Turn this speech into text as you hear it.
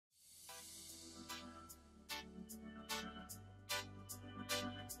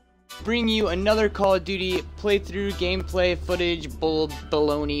bring you another Call of Duty playthrough, gameplay, footage,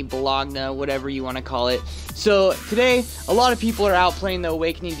 baloney, bologna, whatever you want to call it. So today, a lot of people are out playing the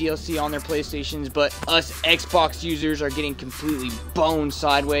Awakening DLC on their PlayStations, but us Xbox users are getting completely boned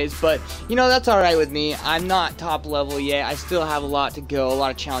sideways. But, you know, that's alright with me. I'm not top level yet. I still have a lot to go, a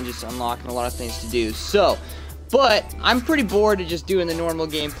lot of challenges to unlock, and a lot of things to do. But I'm pretty bored of just doing the normal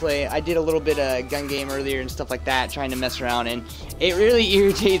gameplay. I did a little bit of gun game earlier and stuff like that, trying to mess around, and it really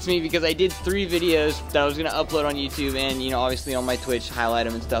irritates me because I did 3 videos that I was going to upload on YouTube and, you know, obviously on my Twitch, highlight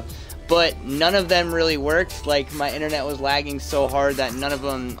them and stuff. But none of them really worked. Like, my internet was lagging so hard that none of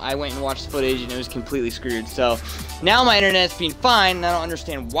them, I went and watched footage and it was completely screwed. So now my internet's been fine, and I don't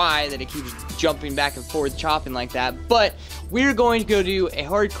understand why that it keeps jumping back and forth, chopping like that. But we're going to go do a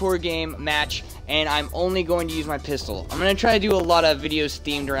hardcore game match, and I'm only going to use my pistol. I'm going to try to do a lot of videos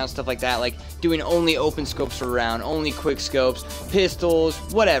themed around stuff like that, like doing only open scopes per round, only quick scopes, pistols,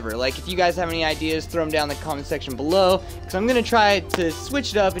 whatever. Like, if you guys have any ideas, throw them down in the comment section below, because I'm going to try to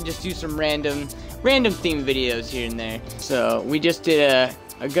switch it up and just do some random themed videos here and there. So we just did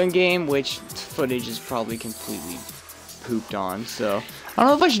a gun game, which footage is probably completely pooped on. So I don't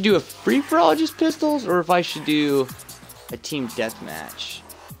know if I should do a free-for-all just pistols, or if I should do a team deathmatch.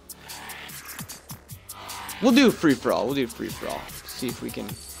 We'll do a free-for-all. We'll do a free-for-all. See if we can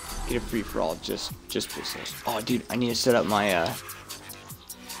get a free-for-all just pistols. Oh, dude, I need to set up my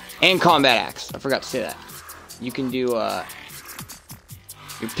and combat axe. I forgot to say that. You can do your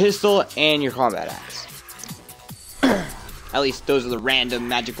pistol and your combat axe. At least those are the random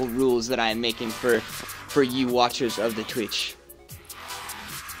magical rules that I am making for you watchers of the Twitch.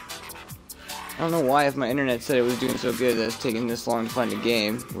 I don't know why, if my internet said it was doing so good, that it's taking this long to find a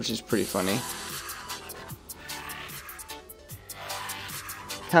game, which is pretty funny.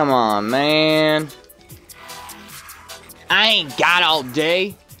 Come on, man. I ain't got all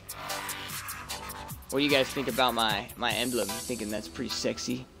day. What do you guys think about my emblem? You thinking that's pretty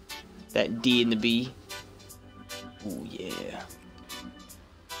sexy? That D and the B? Ooh, yeah.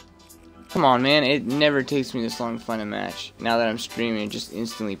 Come on, man. It never takes me this long to find a match. Now that I'm streaming, it just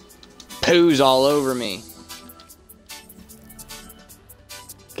instantly poos all over me.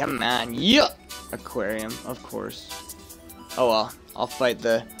 Come on. Yup! Aquarium, of course. Oh well. I'll fight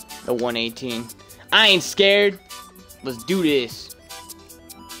the 118. I ain't scared. Let's do this.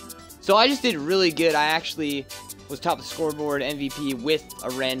 So I just did really good. I actually was top of the scoreboard, MVP with a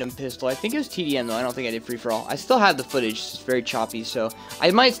random pistol. I think it was TDM though. I don't think I did free-for-all. I still have the footage. It's very choppy, so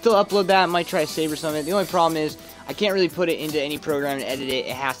I might still upload that. I might try to save or something. The only problem is I can't really put it into any program and edit it.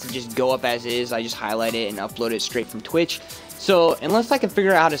 It has to just go up as is. I just highlight it and upload it straight from Twitch. So unless I can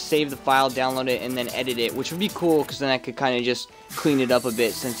figure out how to save the file, download it, and then edit it, which would be cool, because then I could kind of just clean it up a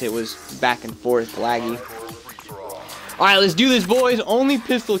bit since it was back and forth laggy. Alright, let's do this, boys. Only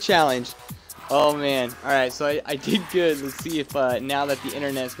pistol challenge. Oh, man. Alright, so I did good. Let's see if now that the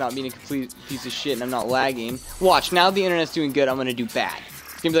internet's not being a complete piece of shit and I'm not lagging. Watch, now the internet's doing good, I'm going to do bad.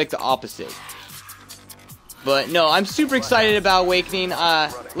 It's going to be like the opposite. But no, I'm super excited about Awakening.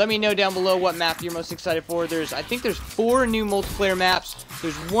 Let me know down below what map you're most excited for. I think there's 4 new multiplayer maps.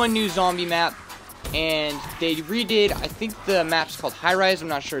 There's 1 new zombie map. And they redid, I think the map's called High Rise. I'm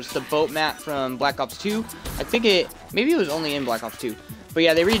not sure. It's the boat map from Black Ops 2. I think maybe it was only in Black Ops 2. But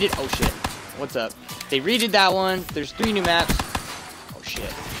yeah, they redid, oh shit. What's up? They redid that one. There's 3 new maps. Oh shit.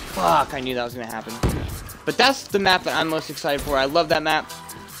 Fuck, I knew that was going to happen. But that's the map that I'm most excited for. I love that map.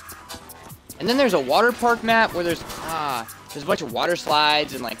 And then there's a water park map where there's a bunch of water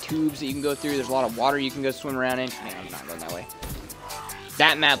slides and like tubes that you can go through. There's a lot of water you can go swim around in. Man, I'm not going that way.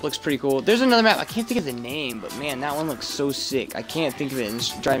 That map looks pretty cool. There's another map. I can't think of the name, but man, that one looks so sick. I can't think of it, and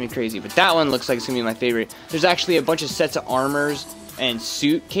it's driving me crazy. But that one looks like it's going to be my favorite. There's actually a bunch of sets of armors and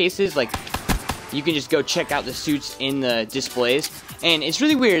suit cases. Like, you can just go check out the suits in the displays. And it's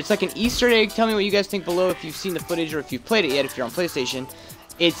really weird. It's like an Easter egg. Tell me what you guys think below if you've seen the footage or if you've played it yet, if you're on PlayStation.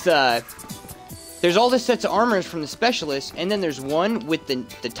 It's, there's all the sets of armors from the specialists, and then there's one with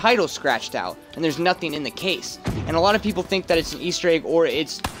the title scratched out, and there's nothing in the case. And a lot of people think that it's an Easter egg, or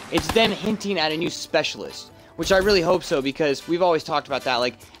it's them hinting at a new specialist, which I really hope so, because we've always talked about that,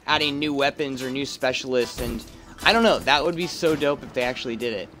 like adding new weapons or new specialists, and I don't know, that would be so dope if they actually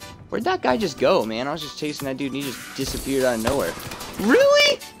did it. Where'd that guy just go, man? I was just chasing that dude, and he just disappeared out of nowhere.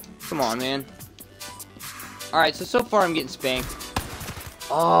 Really? Come on, man. Alright, so far I'm getting spanked.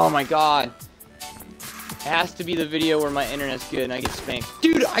 Oh my god. It has to be the video where my internet's good and I get spanked.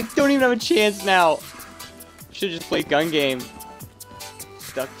 Dude, I don't even have a chance now. Should've just played gun game.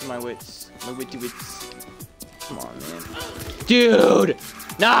 Stuck to my wits. My witty wits. Come on, man. Dude!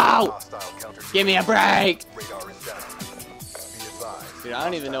 No! Give me a break! Dude, I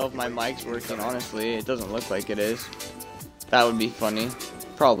don't even know if my mic's working, honestly. It doesn't look like it is. That would be funny.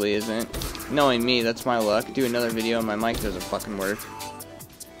 Probably isn't. Knowing me, that's my luck. Do another video and my mic doesn't fucking work.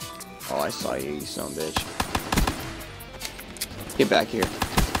 Oh, I saw you, you son of a bitch. Get back here.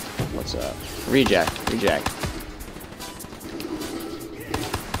 What's up? Reject. Reject.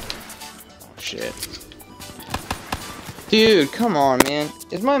 Oh, shit. Dude, come on, man.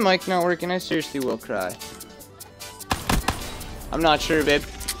 Is my mic not working? I seriously will cry. I'm not sure, babe.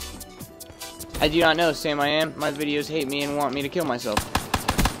 I do not know, Sam I am. My videos hate me and want me to kill myself.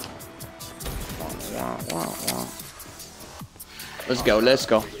 Let's go, let's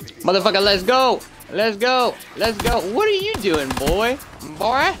go. Motherfucker, let's go! Let's go! Let's go! What are you doing, boy?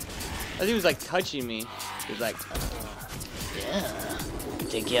 Boy? That dude was like touching me. He was like, yeah.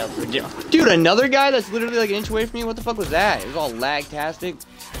 Take you out for dinner. Dude, another guy that's literally like an inch away from me? What the fuck was that? It was all lag-tastic.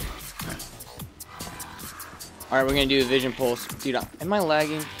 Alright, we're gonna do a vision pulse. Dude, am I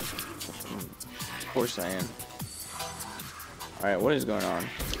lagging? Of course I am. Alright, what is going on?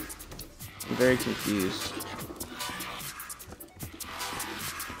 I'm very confused.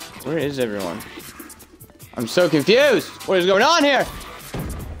 Where is everyone? I'm so confused! What is going on here?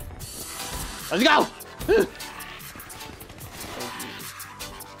 Let's go!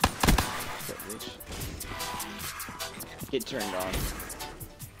 Get turned on.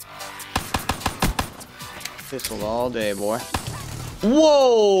 Pistol all day, boy.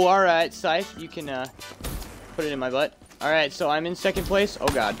 Whoa! Alright, Scythe, you can put it in my butt. Alright, so I'm in second place. Oh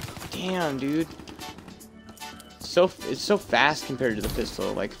god. Damn, dude. It's so fast compared to the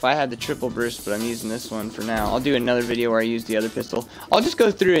pistol. Like, if I had the triple burst, but I'm using this one for now. I'll do another video where I use the other pistol. I'll just go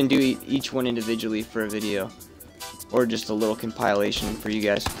through and do each one individually for a video. Or just a little compilation for you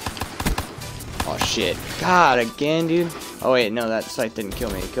guys. Oh, shit. God, again, dude. Oh, wait, no, that Scythe didn't kill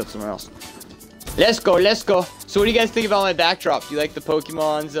me. It killed someone else. Let's go, let's go. So what do you guys think about my backdrop? Do you like the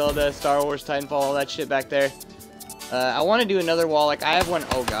Pokemon, Zelda, Star Wars, Titanfall, all that shit back there? I want to do another wall. Like, I have one.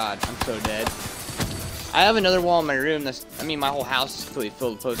 Oh, God, I'm so dead. I have another wall in my room that's, I mean, my whole house is completely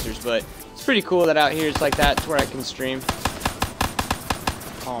filled with posters, but it's pretty cool that out here it's like that to where I can stream.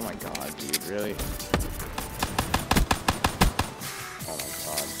 Oh my god, dude, really? Oh my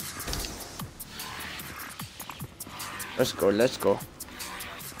god. Let's go, let's go.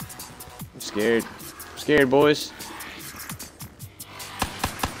 I'm scared. I'm scared, boys.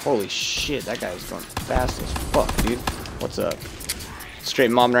 Holy shit, that guy's going fast as fuck, dude. What's up?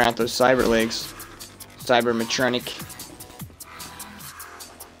 Straight mobbing around those cyber legs. Cybermetronic.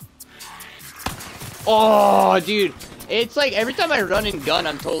 Oh, dude. It's like every time I run and gun,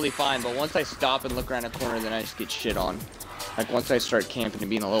 I'm totally fine. But once I stop and look around a corner, then I just get shit on. Like once I start camping and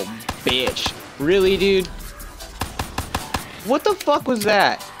being a little bitch. Really, dude? What the fuck was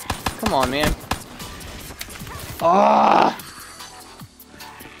that? Come on, man. Ah!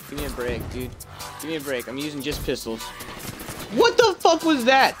 Give me a break, dude. Give me a break. I'm using just pistols. What the fuck was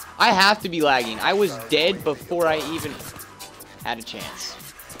that? I have to be lagging. I was dead before I even had a chance.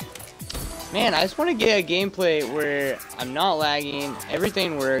 Man, I just want to get a gameplay where I'm not lagging,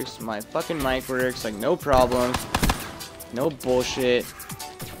 everything works, my fucking mic works, like no problems, no bullshit.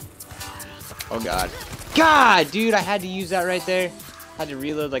 Oh god. God, dude, I had to use that right there. Had to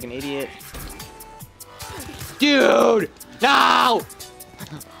reload like an idiot. Dude! No!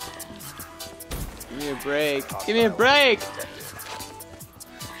 Give me a break. Give me a break!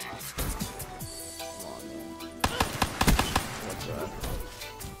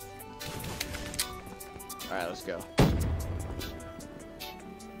 Alright, let's go.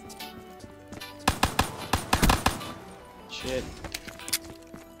 Shit.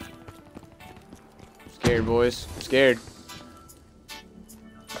 I'm scared, boys. I'm scared.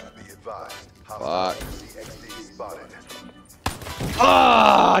 Fuck.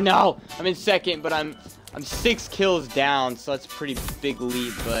 Oh, no! I'm in second, but I'm 6 kills down, so that's a pretty big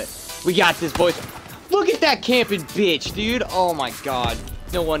lead, but we got this, boys. Look at that camping bitch, dude. Oh my god.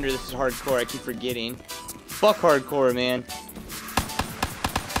 No wonder this is hardcore. I keep forgetting. Fuck hardcore, man.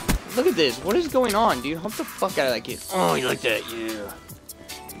 Look at this. What is going on, dude? Hump the fuck out of that kid. Oh, you like that? Yeah.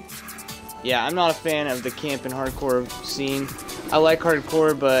 Yeah, I'm not a fan of the camp and hardcore scene. I like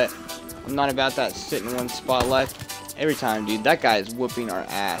hardcore, but I'm not about that sit in one spot life. Every time, dude. That guy is whooping our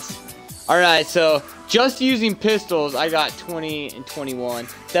ass. Alright, so just using pistols, I got 20 and 21.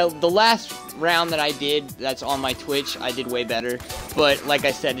 The last round that I did, that's on my Twitch, I did way better. But like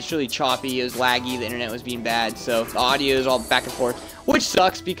I said, it's really choppy, it was laggy, the internet was being bad, so the audio is all back and forth. Which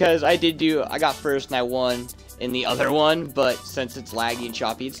sucks because I got first and I won in the other one, but since it's laggy and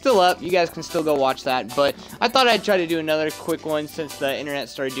choppy, it's still up. You guys can still go watch that. But I thought I'd try to do another quick one since the internet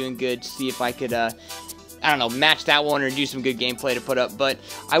started doing good to see if I could I don't know, match that one or do some good gameplay to put up. But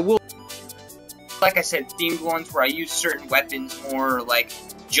I will, like I said, themed ones where I use certain weapons more, like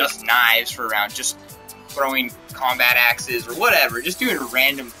just knives for a round, just throwing combat axes or whatever, just doing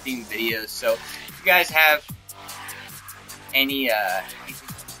random themed videos. So if you guys have any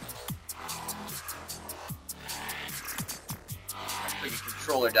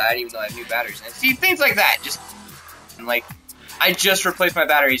controller died even though I have new batteries in it. See, things like that, just like I just replaced my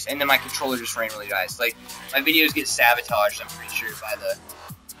batteries and then my controller just randomly dies. Like my videos get sabotaged, I'm pretty sure, by the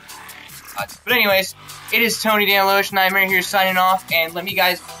but anyways, it is Tony Danilovich Nightmare here signing off, and let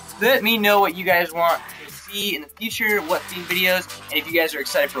me know what you guys want to see in the future, what theme videos, and if you guys are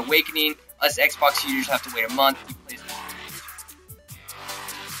excited for Awakening. Us Xbox users have to wait a month.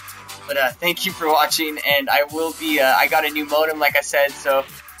 But thank you for watching, and I will be, I got a new modem, like I said, so,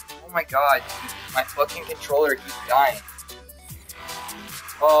 oh my god, dude, my fucking controller keeps dying.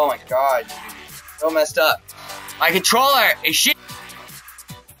 Oh my god, dude, so messed up. My controller is shit.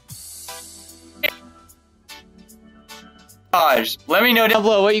 Let me know down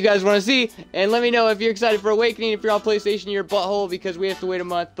below what you guys want to see, and let me know if you're excited for Awakening. If you're on PlayStation, you're a butthole because we have to wait a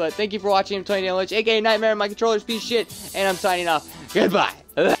month. But thank you for watching. I'm Tony Danilovich, aka Nightmare. My controller's piece of shit, and I'm signing off. Goodbye.